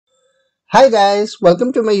Hi guys,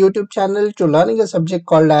 welcome to my YouTube channel to learning a subject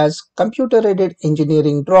called as computer-aided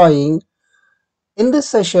engineering drawing. In this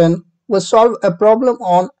session, we'll solve a problem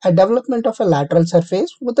on a development of a lateral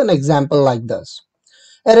surface with an example like this.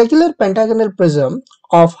 A regular pentagonal prism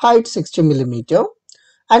of height 60 mm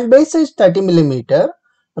and base is 30 mm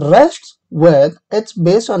rests with its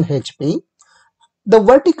base on HP. The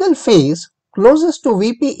vertical face closest to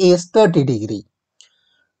VP is 30 degree.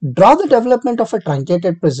 Draw the development of a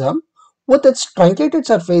truncated prism with its truncated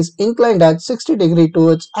surface inclined at 60 degree to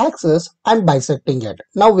its axis and bisecting it.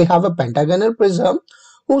 Now we have a pentagonal prism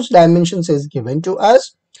whose dimensions is given to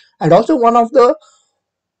us, and also one of the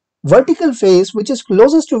vertical face which is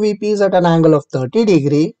closest to VP is at an angle of 30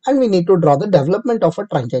 degree, and we need to draw the development of a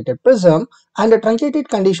truncated prism, and the truncated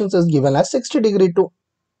conditions is given as 60 degree to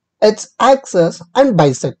its axis and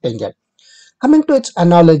bisecting it. Coming to its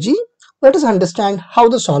analogy, let us understand how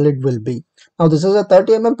the solid will be. Now this is a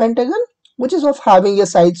 30 mm pentagon which is of having a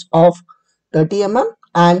sides of 30 mm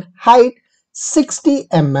and height 60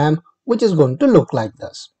 mm, which is going to look like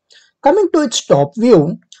this. Coming to its top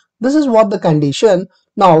view, this is what the condition.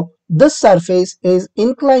 Now this surface is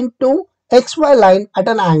inclined to XY line at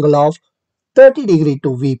an angle of 30 degree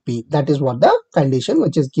to VP. That is what the condition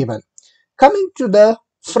which is given. Coming to the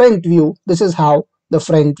front view, this is how the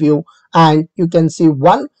front view, and you can see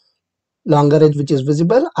one longer edge which is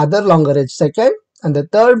visible, other longer edge second, and the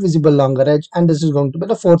third visible longer edge, and this is going to be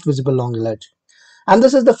the fourth visible longer edge. And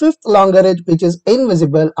this is the fifth longer edge which is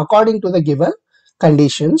invisible according to the given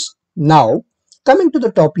conditions. Now, coming to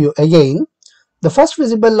the top view again, the first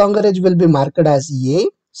visible longer edge will be marked as A,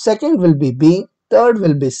 second will be B, third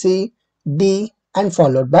will be C, D, and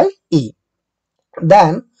followed by E.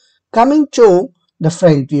 Then, coming to the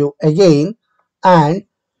front view again and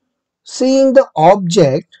seeing the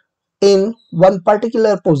object in one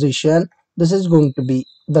particular position, this is going to be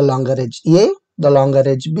the longer edge A, the longer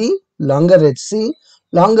edge B, longer edge C,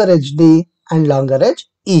 longer edge D, and longer edge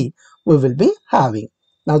E we will be having.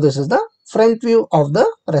 Now this is the front view of the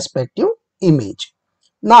respective image.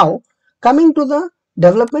 Now coming to the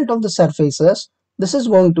development of the surfaces, this is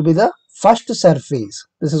going to be the first surface.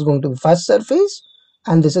 This is going to be first surface,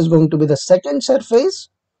 and this is going to be the second surface,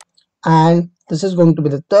 and this is going to be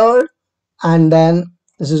the third, and then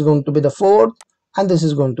this is going to be the fourth, and this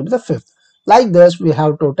is going to be the fifth. Like this, we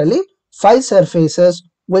have totally 5 surfaces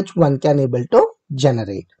which one can able to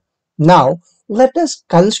generate. Now let us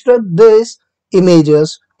construct these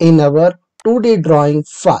images in our 2D drawing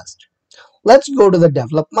first. Let's go to the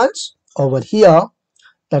developments over here,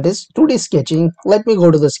 that is 2D sketching. Let me go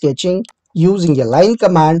to the sketching using a line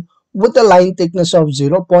command with a line thickness of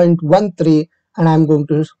 0.13, and I'm going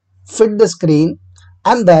to fit the screen,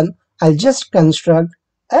 and then I'll just construct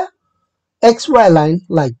a XY line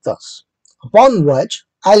like this, upon which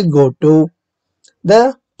I'll go to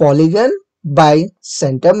the polygon by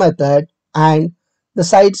center method and the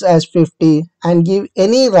sides as 50 and give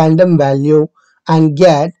any random value and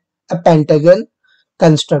get a pentagon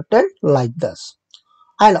constructed like this.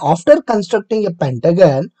 And after constructing a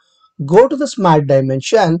pentagon, go to the smart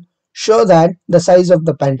dimension, show that the size of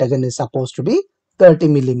the pentagon is supposed to be 30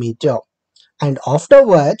 millimeter. And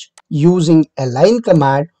afterwards, using a line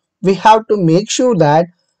command, we have to make sure that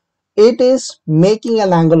it is making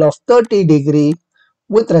an angle of 30 degree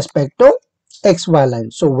with respect to XY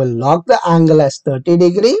line. So we'll lock the angle as 30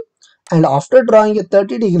 degree, and after drawing a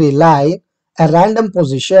 30 degree line, a random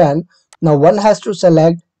position, now one has to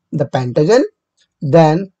select the pentagon,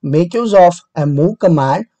 then make use of a move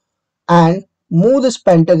command and move this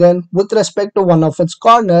pentagon with respect to one of its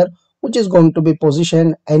corner, which is going to be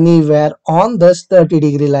positioned anywhere on this 30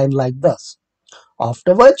 degree line like this.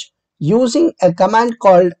 Afterwards, using a command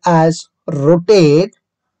called as rotate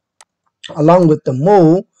along with the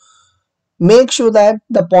move, make sure that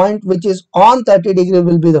the point which is on 30 degree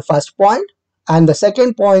will be the first point, and the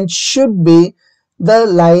second point should be the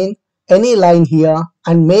line, any line here,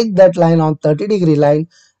 and make that line on 30 degree line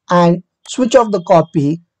and switch off the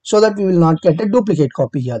copy so that we will not get a duplicate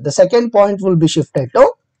copy here. The second point will be shifted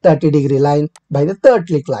to 30 degree line by the third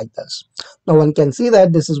click like this. Now one can see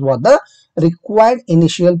that this is what the required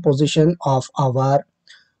initial position of our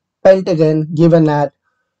pentagon given at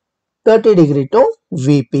 30 degree to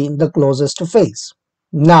VP, the closest face.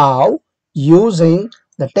 Now using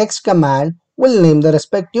the text command, we'll name the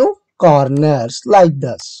respective corners like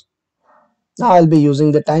this. Now I'll be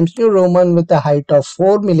using the Times New Roman with a height of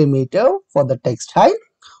 4 millimeter for the text height.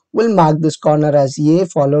 We'll mark this corner as A,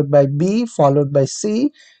 followed by B, followed by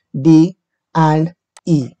C, D, and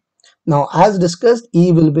E. Now as discussed,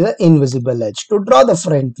 E will be the invisible edge. To draw the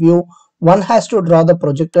front view, one has to draw the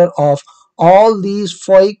projector of all these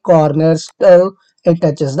 5 corners till it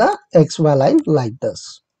touches the XY line like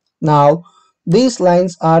this. Now these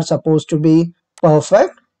lines are supposed to be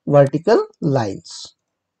perfect vertical lines.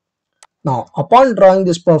 Now upon drawing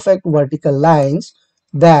this perfect vertical lines,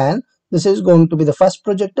 then this is going to be the first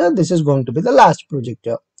projector, this is going to be the last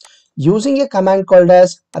projector. Using a command called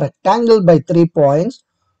as rectangle by 3 points,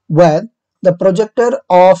 where the projector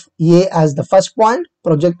of A as the first point,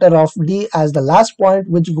 projector of D as the last point,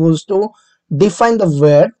 which goes to define the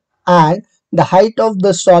width, and the height of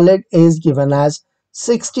the solid is given as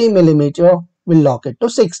 60 millimeter. We'll lock it to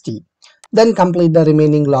 60. Then complete the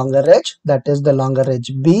remaining longer edge, that is the longer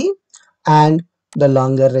edge B and the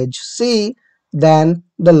longer edge C, then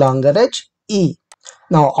the longer edge E.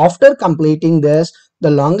 Now after completing this, the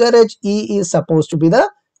longer edge E is supposed to be the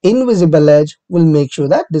invisible edge. We'll make sure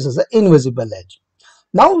that this is the invisible edge.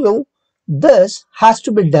 Now this has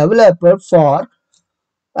to be developed for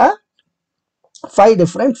a 5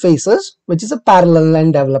 different phases, which is a parallel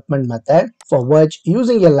line development method, for which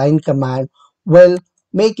using a line command will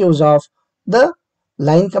make use of the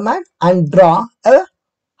line command and draw a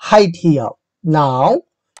height here. Now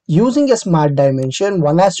using a smart dimension,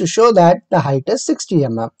 one has to show that the height is 60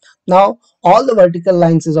 mm. Now all the vertical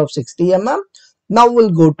lines is of 60 mm. Now we'll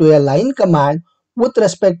go to a line command with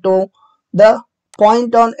respect to the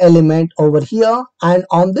point on element over here and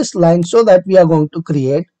on this line, so that we are going to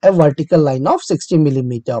create a vertical line of 60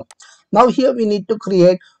 millimeter. Now here we need to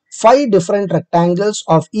create 5 different rectangles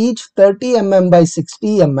of each 30 mm by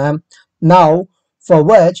 60 mm. Now for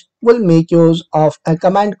which we'll make use of a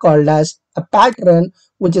command called as a pattern,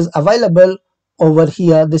 which is available over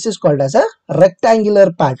here. This is called as a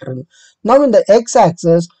rectangular pattern. Now in the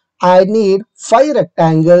x-axis I need 5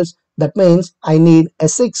 rectangles, that means I need a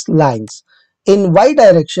 6 lines. In y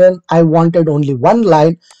direction I wanted only 1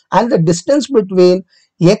 line, and the distance between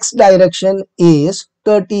x direction is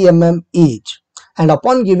 30 mm each. And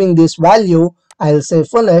upon giving this value, I'll say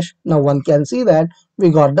finish. Now one can see that we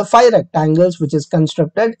got the 5 rectangles which is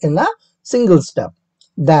constructed in a single step.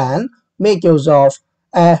 Then make use of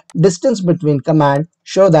a distance between command,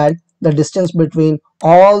 show that the distance between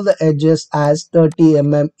all the edges as 30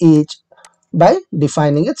 mm each by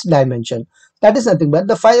defining its dimension. That is nothing but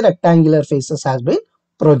the 5 rectangular faces has been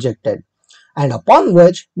projected. And upon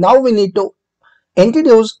which now we need to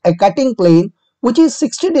introduce a cutting plane which is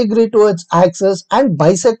 60° to its axis and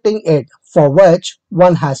bisecting it, for which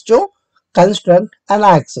one has to construct an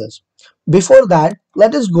axis. Before that,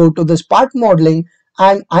 let us go to this part modeling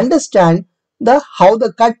and understand how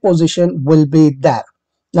the cut position will be there.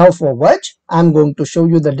 Now for which I am going to show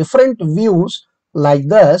you the different views like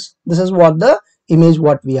this. This is what the image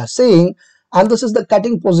what we are seeing, and this is the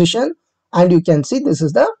cutting position, and you can see this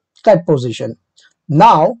is the cut position.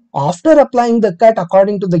 Now after applying the cut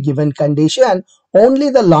according to the given condition, only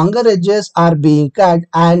the longer edges are being cut,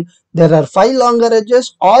 and there are 5 longer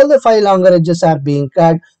edges. All the 5 longer edges are being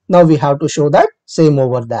cut. Now we have to show that same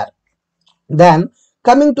over there. Then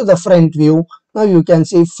coming to the front view, now you can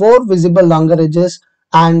see 4 visible longer edges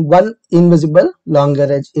and 1 invisible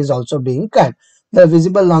longer edge is also being cut. The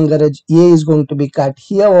visible longer edge A is going to be cut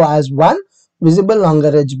here as 1. Visible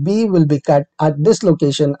longer edge B will be cut at this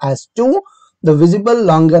location as 2. The visible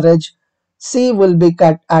longer edge C will be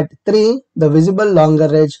cut at 3. The visible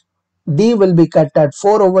longer edge D will be cut at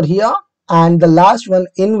 4 over here. And the last one,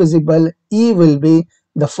 invisible E, will be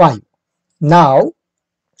the 5. Now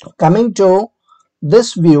coming to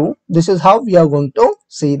this view, this is how we are going to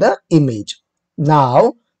see the image.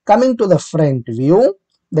 Now coming to the front view,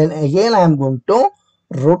 then again I am going to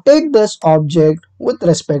rotate this object with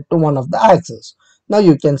respect to one of the axes. Now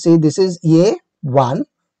you can see this is A1,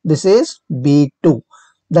 this is B2.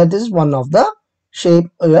 That is one of the shape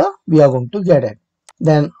where we are going to get it.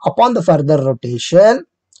 Then upon the further rotation,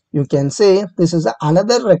 you can see this is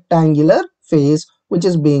another rectangular face which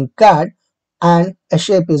is being cut, and a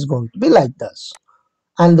shape is going to be like this.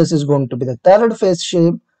 And this is going to be the third face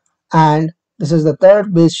shape, and this is the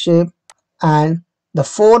third base shape, and the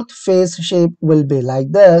fourth face shape will be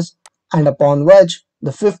like this, and upon which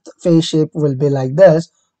the fifth face shape will be like this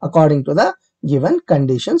according to the given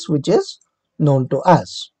conditions which is known to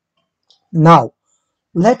us. Now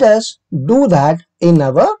let us do that in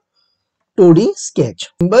our 2D sketch.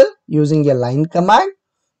 Using a line command.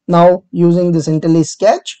 Now using this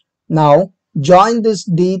IntelliSketch, now join this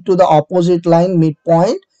D to the opposite line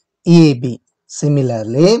midpoint EAB.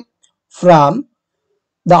 Similarly, from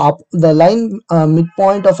the line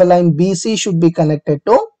midpoint of a line BC should be connected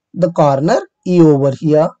to the corner E over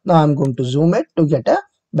here. Now I'm going to zoom it to get a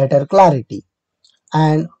better clarity.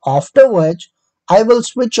 And after which I will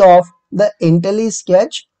switch off the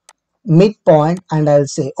IntelliSketch midpoint and I'll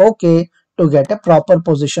say OK to get a proper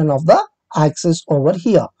position of the axis over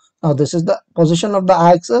here. Now this is the position of the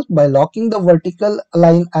axis by locking the vertical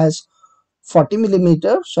line as 40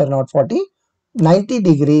 millimeters, sorry not 40, 90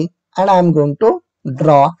 degree, and I'm going to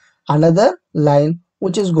draw another line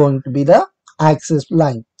which is going to be the axis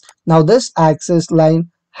line. Now this axis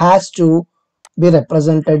line has to be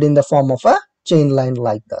represented in the form of a chain line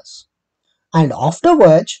like this. And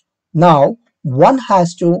afterwards, now one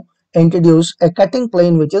has to introduce a cutting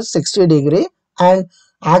plane which is 60 degree and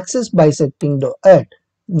axis bisecting to it.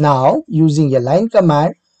 Now using a line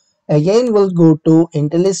command, again we'll go to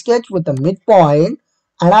IntelliSketch with a midpoint,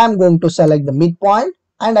 and I'm going to select the midpoint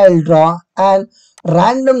and I'll draw an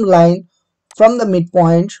random line from the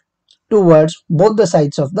midpoint towards both the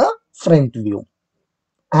sides of the front view.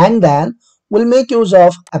 And then we'll make use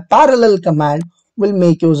of a parallel command. We'll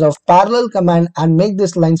make use of parallel command and make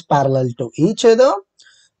these lines parallel to each other.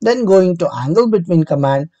 Then going to angle between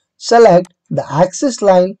command, select the axis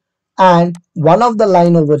line and one of the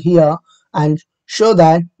line over here and show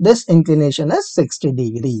that this inclination is 60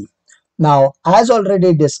 degree. Now as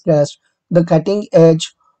already discussed, the cutting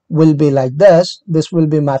edge will be like this. This will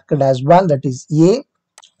be marked as 1, that is A.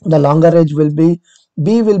 The longer edge will be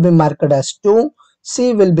B will be marked as 2,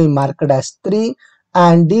 C will be marked as 3,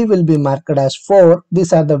 and D will be marked as 4.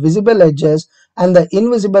 These are the visible edges, and the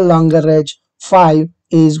invisible longer edge 5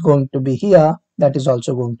 is going to be here, that is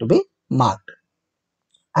also going to be marked.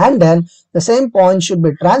 And then the same point should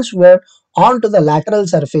be transferred onto the lateral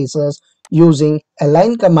surfaces using a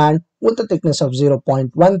line command with a thickness of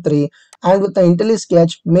 0.13, and with the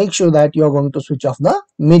IntelliSketch make sure that you are going to switch off the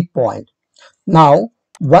midpoint. Now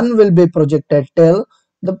one will be projected till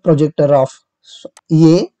the projector of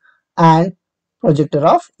A and projector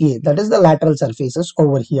of A, that is the lateral surfaces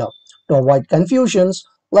over here. To avoid confusions,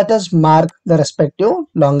 let us mark the respective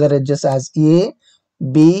longer edges as A,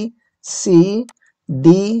 B, C,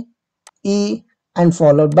 D, E and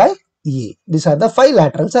followed by A. These are the 5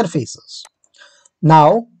 lateral surfaces.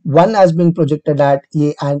 Now one has been projected at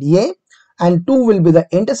A, and 2 will be the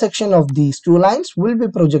intersection of these two lines will be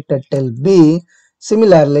projected till B.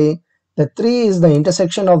 Similarly, the 3 is the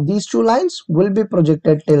intersection of these two lines will be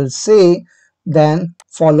projected till C, then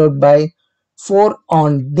followed by 4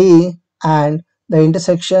 on D, and the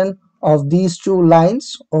intersection of these two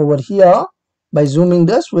lines over here, by zooming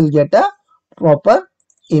this will get a proper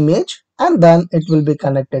image, and then it will be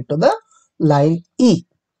connected to the line E.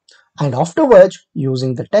 And afterwards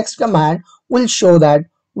using the text command will show that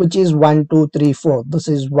which is 1 2 3 4. This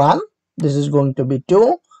is 1, this is going to be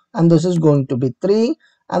 2, and this is going to be 3,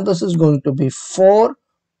 and this is going to be 4,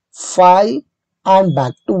 5 and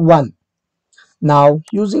back to 1. Now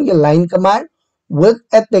using a line command with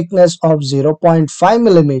a thickness of 0.5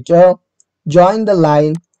 millimeter, join the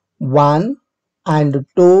line 1 and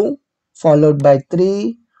 2 followed by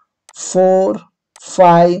 3, 4,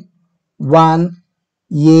 5, 1,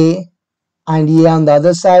 A, and A on the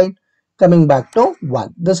other side coming back to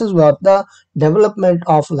 1. This is what the development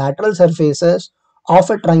of lateral surfaces of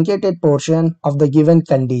a truncated portion of the given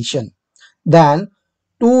condition. Then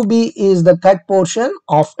 2B is the cut portion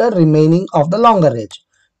after remaining of the longer edge.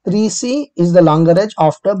 3C is the longer edge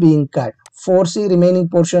after being cut. 4C remaining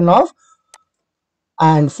portion of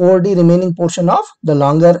and 4D remaining portion of the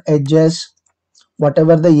longer edges.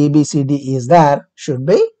 Whatever the ABCD is there should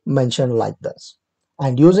be mentioned like this.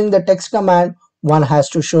 And using the text command, one has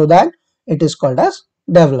to show that it is called as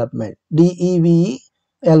development, development,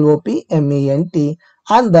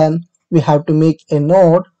 and then we have to make a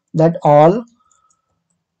note that all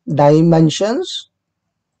dimensions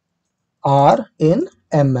are in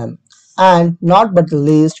mm. And not but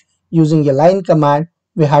least, using a line command,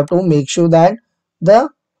 we have to make sure that the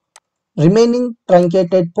remaining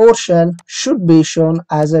truncated portion should be shown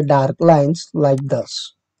as a dark lines like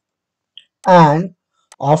this. And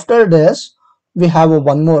after this we have a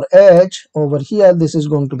one more edge over here. This is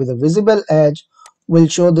going to be the visible edge. We'll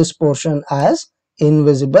show this portion as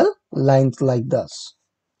invisible lines like this.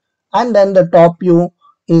 And then the top view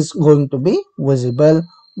is going to be visible.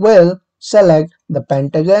 We'll select the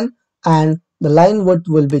pentagon and the line width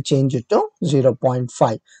will be changed to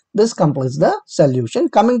 0.5. This completes the solution.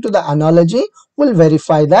 Coming to the analogy, we'll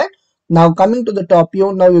verify that. Now coming to the top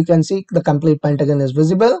view, now you can see the complete pentagon is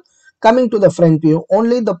visible. Coming to the front view,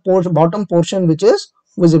 only the bottom portion which is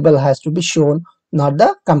visible has to be shown, not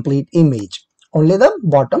the complete image, only the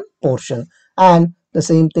bottom portion. And the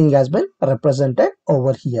same thing has been represented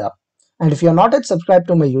over here. And if you are not yet subscribed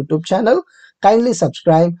to my YouTube channel, kindly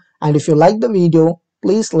subscribe. And if you like the video,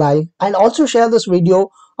 please like and also share this video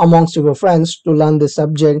amongst your friends to learn this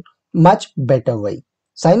subject much better way.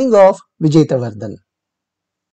 Signing off, Vijay Tavardhan.